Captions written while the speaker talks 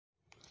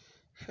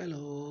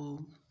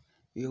Hello,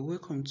 you're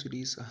welcome to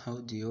this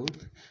audio.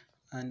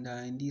 And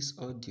in this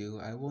audio,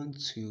 I want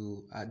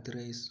to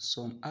address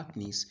some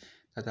happenings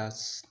that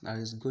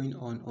is going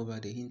on over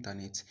the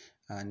internet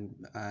and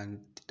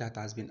that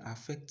has been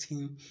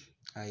affecting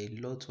a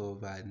lot of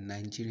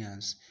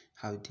Nigerians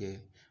out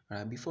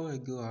there. Before I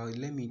go out,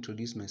 let me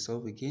introduce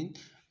myself again.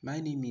 My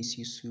name is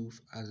Yusuf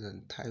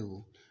Azan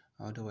Taiwo,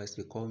 otherwise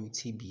they call me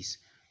TBs.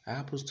 I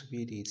happen to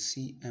be the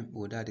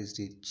CMO, that is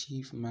the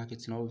Chief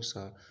Marketing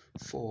Officer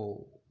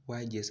for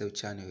Ygsl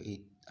Channel,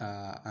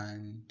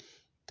 and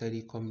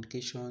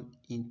telecommunication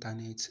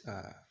internet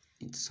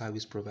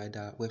service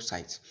provider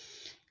website.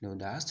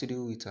 That has to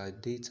do with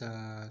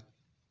data,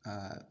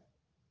 uh,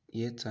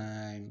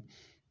 airtime,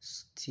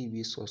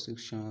 TV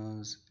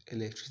subscriptions,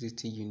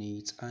 electricity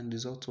units, and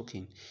result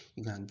token.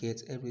 You can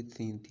get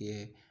everything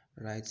there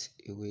right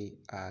away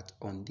at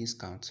on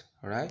discount.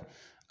 All right,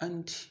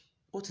 and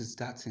what is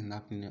that thing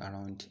happening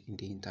around in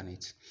the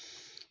internet?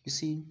 You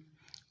see,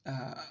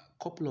 a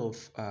couple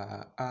of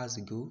hours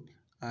ago,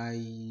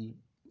 I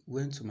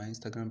went to my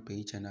Instagram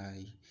page and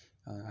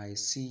I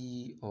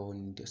see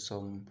on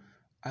some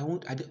I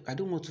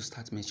don't want to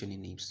start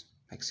mentioning names.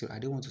 Like, so I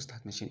don't want to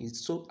start mentioning.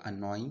 It's so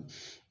annoying,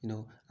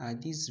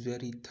 at this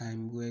very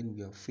time when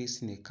we are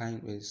facing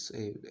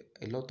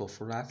a lot of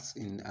rats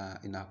in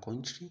our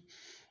country.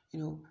 You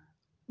know,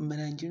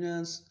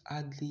 Nigerians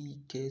hardly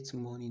get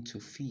money to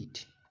feed,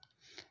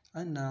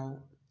 and now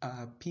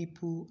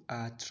people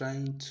are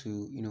trying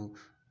to,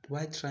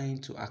 while trying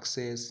to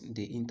access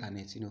the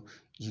internet,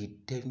 you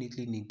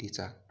definitely need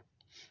data.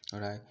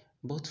 All right,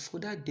 but for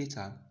that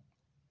data,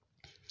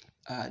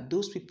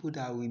 those people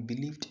that we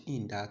believed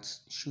in that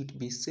should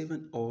be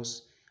saving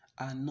us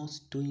are not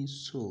doing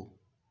so,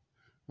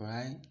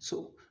 right?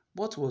 So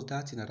what was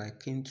that thing that I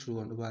came through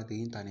on over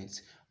the internet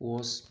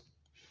was,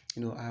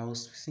 I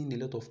was seeing a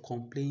lot of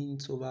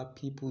complaints over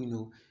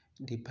people,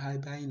 the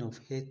buying of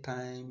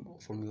airtime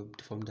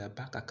from their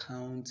bank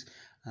account,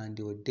 and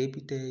they were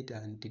debited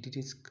and they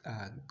didn't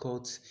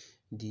got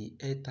the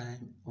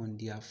airtime on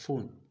their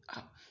phone.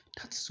 Ah,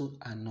 that's so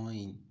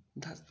annoying.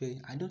 That's very.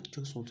 I don't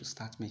just want to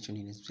start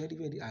mentioning. It's very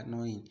very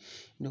annoying.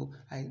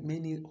 I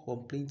many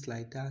complaints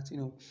like that.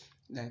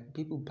 Like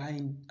people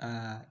buying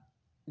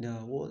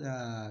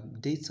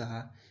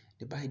data.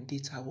 They buy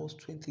data worth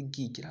 20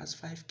 gig. That's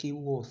 5K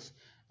worth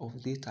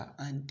of data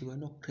and they were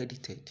not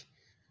credited.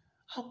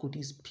 How could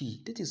this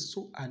be? That is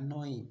so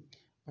annoying,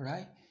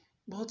 right?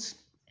 But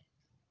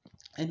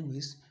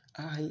anyways,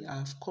 I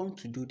have come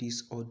to do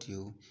this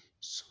audio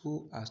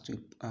so as to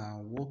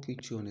walk you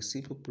through on a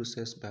simple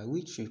process by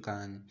which you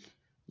can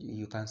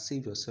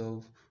save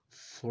yourself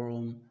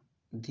from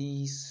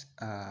this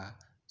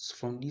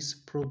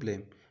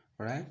problem,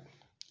 right?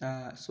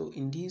 So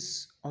in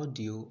this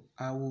audio,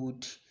 I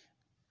would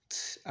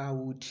I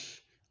would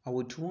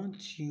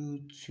want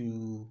you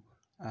to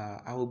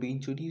I will be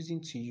introducing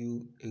to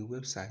you a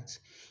website.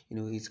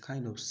 It's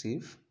kind of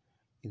safe.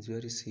 It's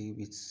very safe.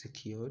 It's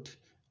secured.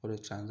 All the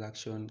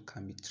transaction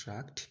can be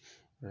tracked,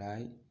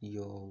 right?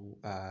 Your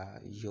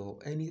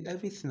any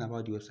everything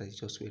about the website is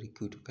just very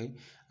good. Okay,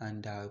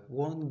 and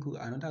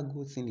another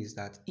good thing is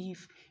that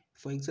if,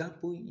 for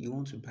example, you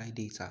want to buy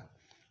data,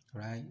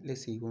 right?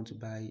 Let's say you want to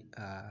buy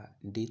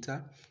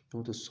data, you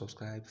want to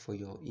subscribe for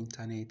your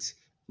internet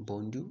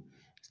bundle.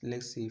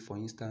 Let's say, for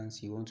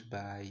instance, you want to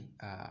buy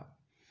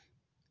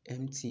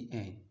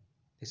MTN.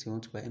 Let's say you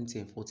want to buy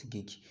MTN 40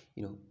 gig,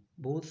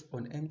 both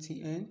on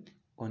MTN,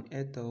 on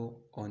Airtel,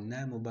 on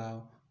Nine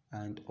Mobile,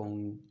 and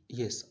on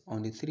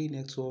the three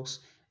networks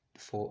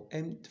for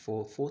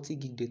 40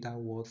 gig data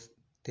worth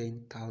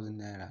 10,000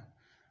 naira.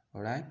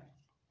 All right.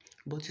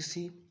 But you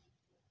see,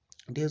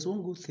 there's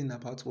one good thing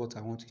about what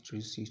I want to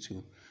introduce you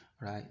to,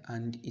 right?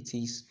 And it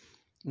is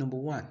number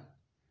one.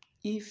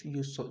 If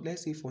you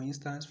let's say, for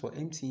instance, for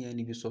MTN,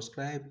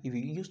 if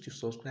you used to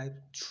subscribe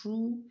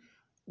through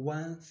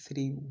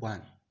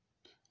 131,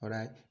 all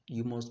right,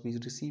 you must be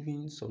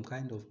receiving some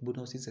kind of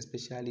bonuses,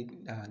 especially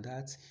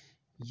that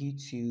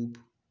YouTube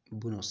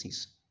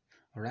bonuses.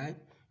 All right,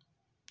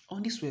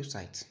 on this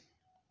website,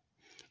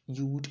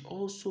 you would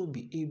also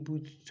be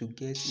able to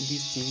get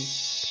this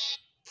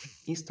thing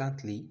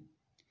instantly.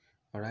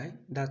 All right,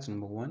 that's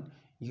number one.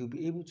 You'll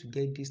be able to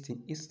get this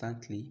thing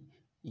instantly.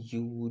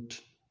 You would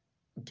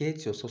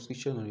get your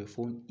subscription on your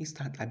phone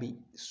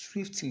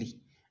swiftly.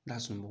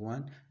 That's number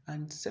one.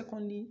 And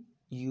secondly,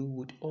 you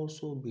would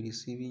also be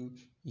receiving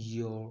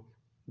your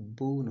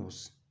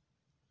bonus.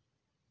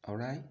 All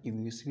right, you'll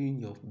be receiving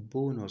your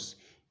bonus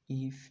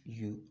if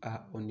you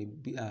are on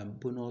a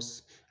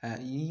bonus.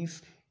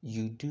 If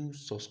you do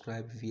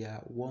subscribe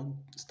via one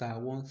star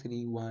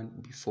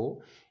 131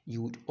 before,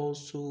 you would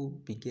also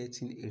be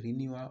getting a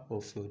renewal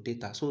of your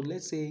data. So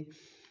let's say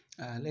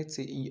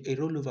a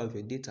rollover of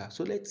your data.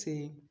 So let's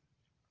say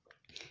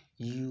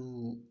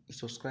you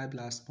subscribed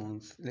last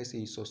month. Let's say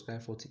you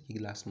subscribed 40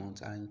 gig last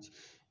month, and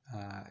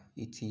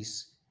it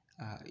is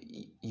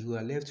you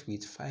are left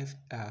with 5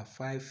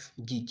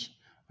 gig,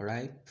 all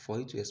right, for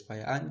it to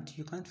expire, and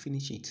you can't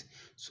finish it.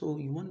 So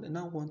you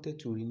wanted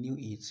to renew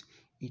it.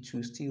 it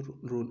will still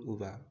roll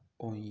over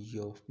on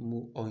your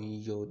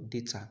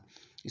data.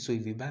 So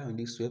if you buy on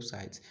this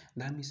website,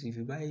 that means if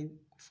you buy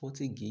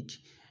 40 gig,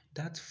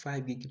 that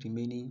 5 gig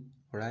remaining,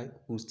 right,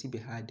 will still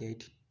be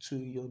added to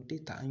your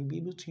data and you'll be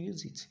able to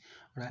use it.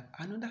 Right.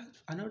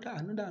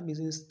 Another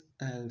amazing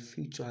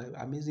feature,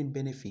 amazing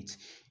benefit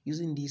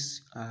using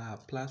this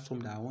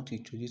platform that I want to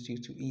introduce you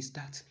to is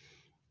that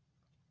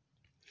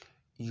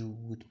you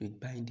would be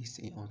buying this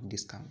thing on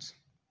discount.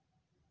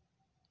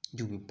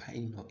 You will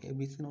buy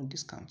everything on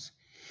discount.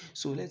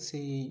 So let's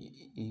say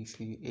if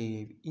you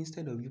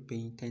instead of you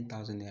paying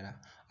 10,000 naira,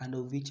 and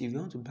of which if you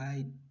want to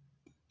buy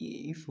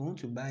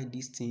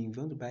this thing, if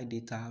you want to buy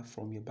data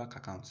from your bank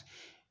account,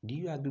 do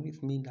you agree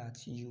with me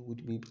that you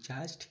would be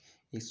charged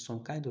some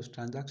kind of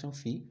transaction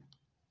fee?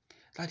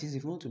 That is,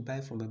 if you want to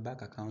buy from a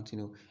bank account,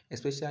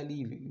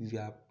 especially if you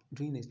are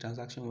doing a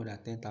transaction more than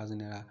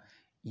 10,000 naira,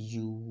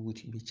 you would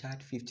be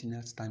charged 15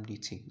 naira stamp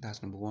duty.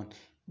 That's number one.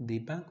 The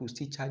bank will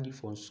still charge you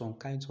for some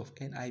kinds of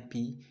NIP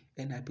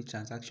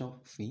transaction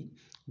fee.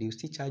 They will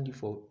still charge you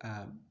for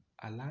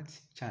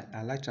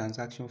alert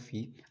transaction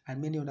fee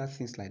and many other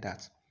things like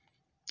that.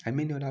 And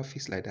many other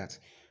fees like that.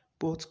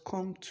 But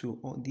come to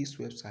on this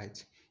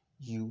website,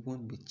 you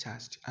won't be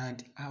charged,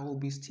 and I will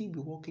be still be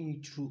walking you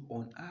through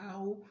on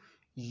how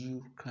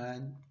you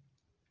can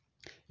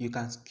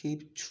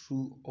skip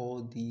through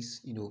all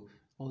these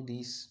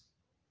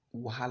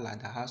wahala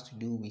that has to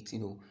do with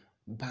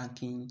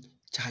banking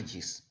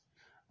charges.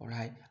 All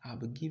right, I'll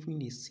be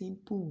giving a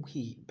simple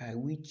way by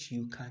which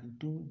you can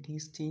do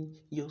this thing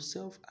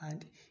yourself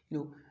and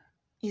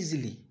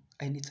easily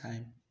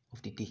anytime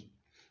of the day.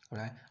 All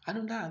right,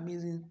 another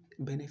amazing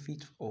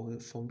benefit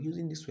from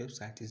using this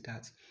website is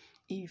that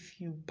if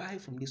you buy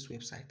from this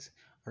website,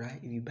 all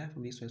right, if you buy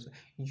from this website,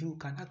 you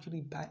can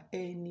actually buy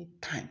any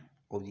time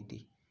of the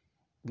day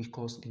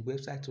because the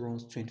website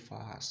runs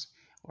 24 hours.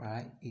 All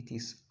right, it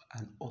is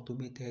an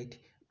automated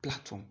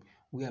platform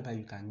whereby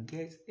you can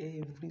get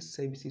every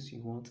services you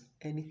want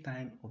any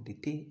time of the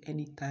day,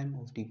 any time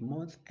of the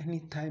month,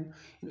 anytime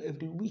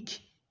every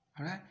week.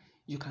 All right,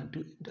 you can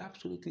do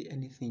absolutely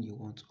anything you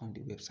want on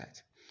the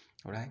website.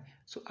 All right,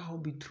 so I'll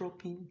be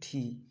dropping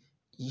the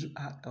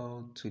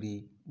URL to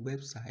the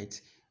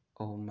website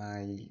on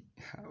my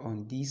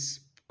on this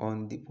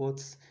on the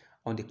what's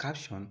on the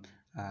caption.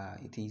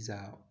 It is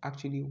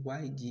actually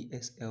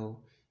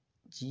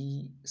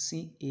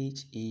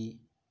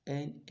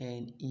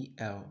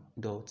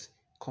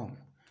YGSLCHANNEL.com.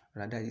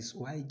 Right, that is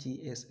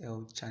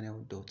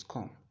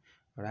YGSLchannel.com.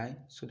 All right,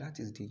 so that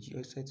is the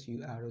website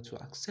URL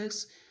to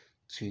access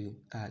to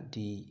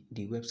the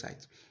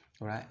website.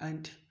 All right,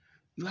 and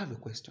you have a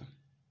question.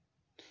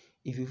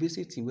 If you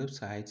visit the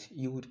website,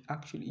 you would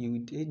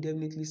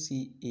definitely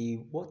see a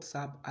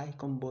WhatsApp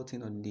icon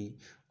button on the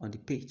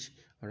page.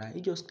 All right,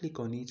 you just click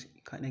on it.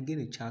 You can get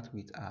a chat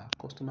with our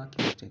customer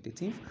care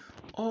representative,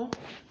 or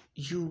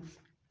you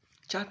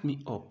chat me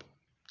up,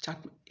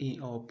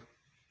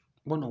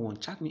 one on one.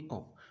 Chat me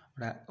up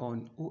right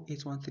on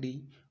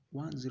 0813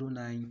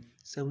 109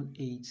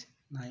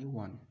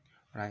 7891.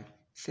 Right.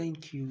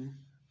 Thank you,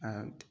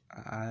 and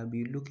I will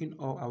be looking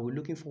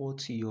forward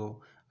to your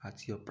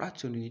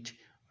patronage,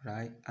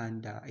 right?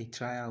 And a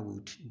trial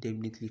would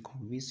definitely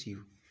convince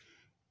you.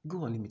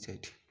 Go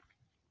unlimited.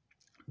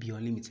 Be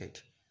unlimited.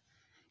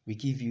 We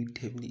give you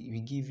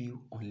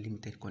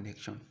unlimited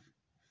connection.